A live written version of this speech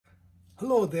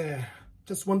Hello there,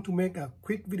 just want to make a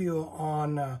quick video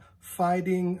on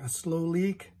finding a slow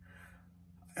leak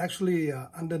actually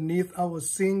underneath our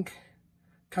sink,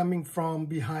 coming from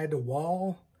behind the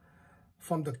wall,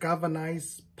 from the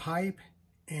galvanized pipe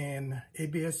and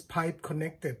ABS pipe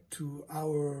connected to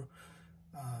our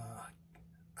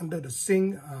under the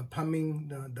sink, pumping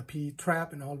the P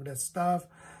trap and all of that stuff.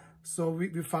 So we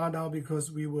found out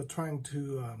because we were trying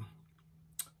to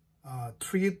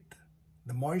treat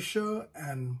the moisture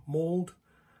and mold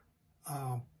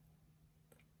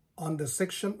on the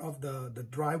section of the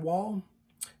drywall,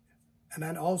 and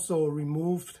then also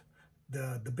removed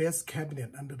the base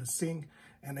cabinet under the sink,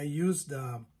 and I used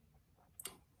the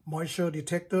moisture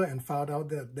detector and found out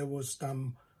that there was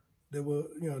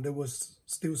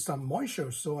still some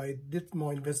moisture. So I did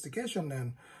more investigation,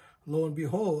 and lo and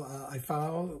behold, I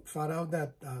found out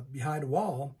that behind the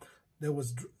wall it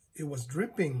was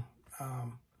dripping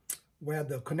where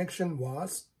the connection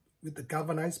was with the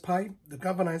galvanized pipe. The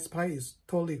galvanized pipe is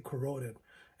totally corroded.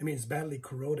 I mean, it's badly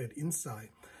corroded inside.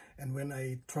 And when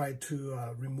I tried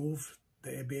to remove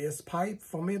the ABS pipe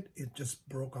from it, it just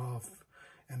broke off.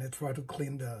 And I tried to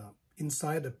clean the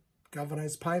inside the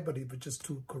galvanized pipe, but it was just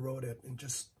too corroded and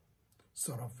just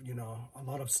sort of, a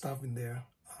lot of stuff in there.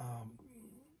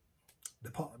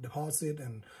 Deposit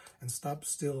and stuff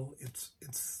still,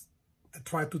 I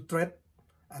tried to thread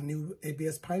a new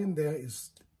ABS pipe in there,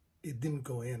 it didn't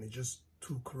go in, it's just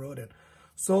too corroded.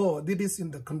 So this is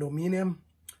in the condominium.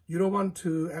 You don't want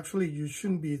to, actually you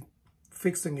shouldn't be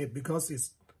fixing it because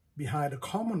it's behind a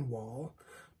common wall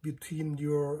between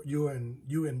you and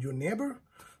your neighbor.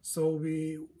 So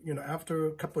we, after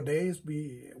a couple of days,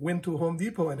 we went to Home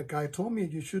Depot and the guy told me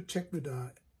you should check with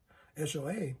the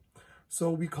HOA.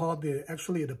 So we called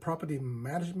the property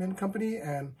management company,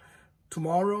 and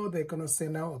tomorrow they're gonna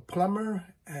send out a plumber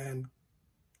and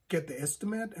get the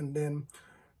estimate, and then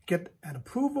get an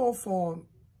approval from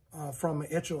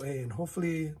HOA. And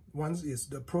hopefully, once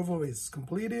the approval is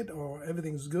completed or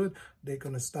everything's good, they're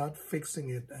gonna start fixing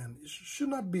it. And it should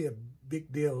not be a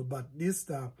big deal. But this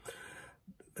the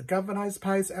galvanized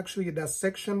pipe is actually that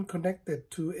section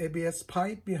connected to ABS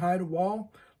pipe behind the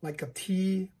wall, like a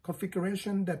T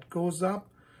configuration that goes up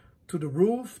to the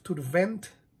roof, to the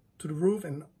vent, to the roof,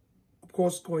 and of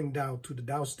course going down to the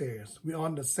downstairs. We're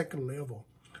on the second level.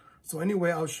 So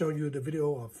anyway, I'll show you the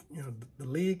video of the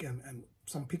leak and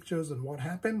some pictures and what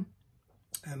happened.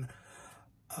 And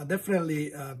definitely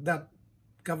that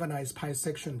galvanized pipe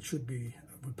section should be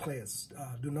replaced.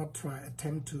 Do not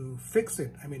attempt to fix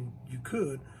it. I mean, you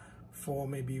could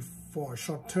maybe for a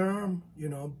short term,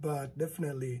 but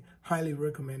definitely highly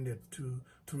recommended to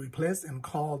replace, and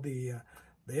call the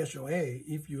HOA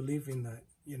if you live in the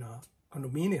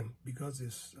condominium, because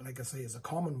it's, like I say, it's a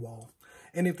common wall.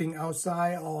 Anything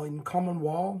outside or in common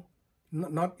wall,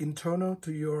 not internal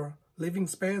to your living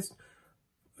space,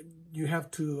 you have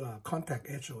to contact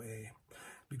HOA,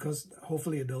 because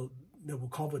hopefully they will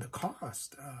cover the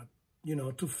cost,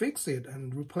 to fix it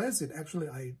and replace it. Actually,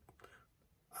 I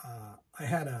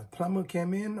had a plumber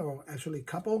came in, or actually a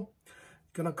couple,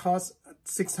 gonna cost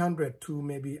 $600 to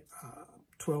maybe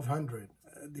 $1,200,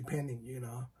 depending,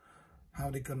 how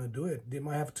they're gonna do it. They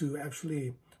might have to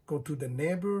actually go to the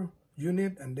neighbor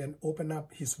unit and then open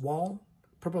up his wall,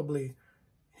 probably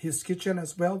his kitchen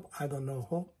as well. I don't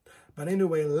know. But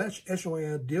anyway, let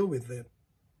HOA deal with it,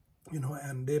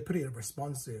 and they're pretty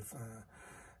responsive.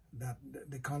 That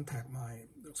they contact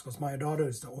because my daughter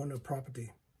is the owner of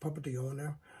property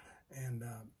owner, and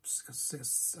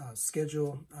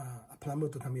schedule a plumber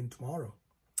to come in tomorrow.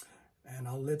 And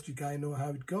I'll let you guys know how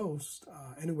it goes.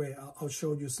 Anyway, I'll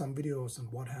show you some videos on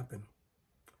what happened.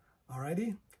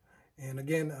 Alrighty? And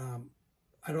again,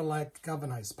 I don't like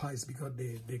galvanized pipes because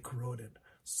they corroded.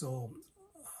 So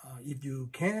if you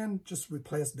can, just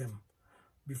replace them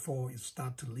before it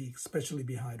starts to leak, especially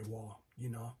behind the wall,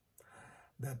 and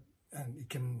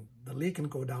the leak can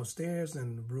go downstairs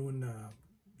and ruin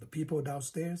the people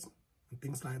downstairs and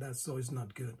things like that. So it's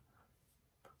not good.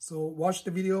 So watch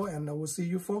the video, and I will see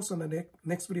you folks on the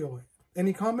next video.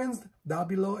 Any comments down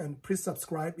below, and please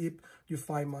subscribe if you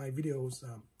find my videos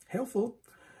helpful.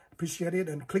 Appreciate it,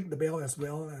 and click the bell as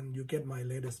well, and you get my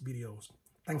latest videos.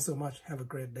 Thanks so much. Have a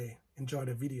great day. Enjoy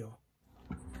the video.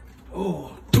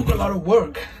 Oh, took a lot of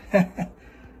work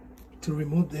to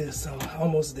remove this, so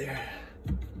almost there.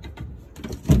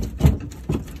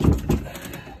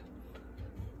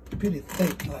 Pretty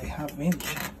thick, like ½ inch.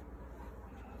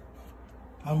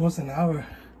 Almost an hour.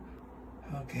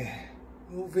 Okay.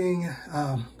 Moving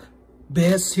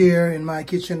base here in my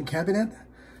kitchen cabinet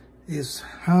is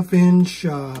 ½ inch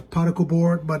particle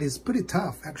board, but it's pretty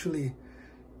tough. Actually,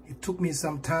 It took me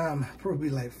some time, probably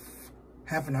like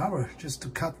half an hour, just to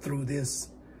cut through this.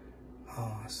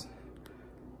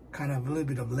 Kind of a little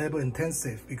bit of labor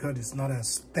intensive because it's not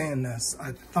as thin as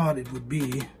I thought it would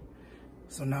be.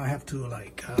 So now I have to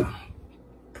like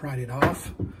pry it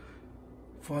off,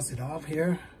 force it off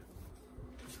here.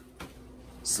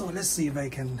 So let's see if I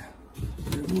can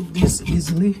remove this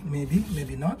easily. Maybe,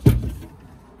 maybe not.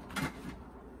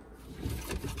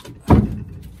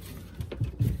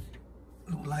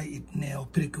 Look like it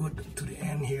nailed pretty good to the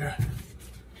end here.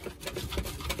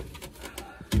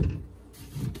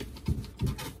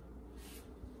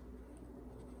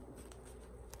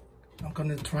 I'm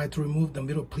gonna try to remove the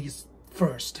middle piece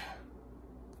first.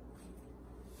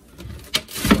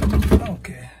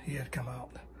 Okay, here it come out.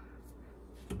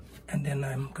 And then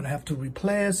I'm gonna have to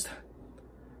replace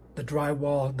the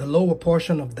drywall, the lower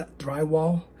portion of that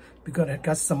drywall, because it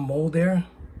got some mold there.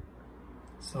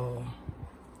 So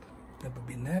that will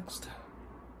be next.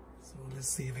 So let's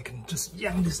see if I can just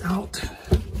yank this out,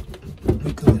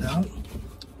 wiggle it out.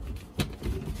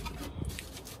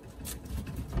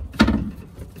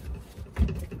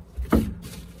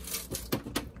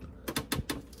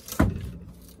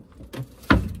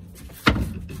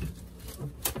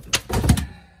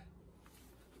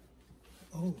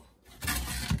 Oh,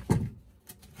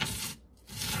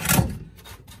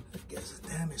 I guess I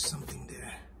damaged something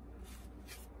there.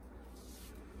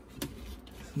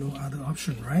 There's no other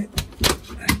option, right?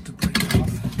 I have to break it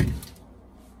off.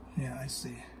 Yeah, I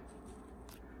see.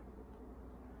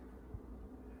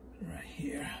 Right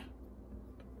here.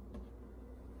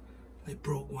 They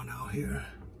broke one out here.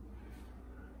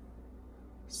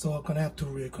 So I'm gonna have to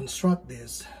reconstruct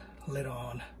this later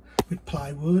on with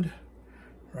plywood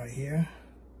right here.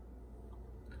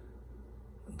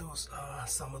 Those are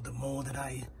some of the mold that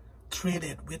I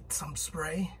treated with some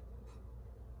spray.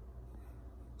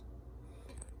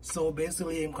 So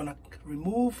basically I'm gonna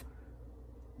remove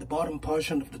the bottom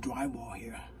portion of the drywall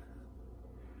here.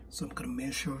 So I'm gonna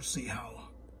measure, see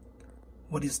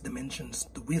what is dimensions,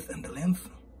 the width and the length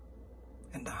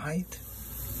and the height.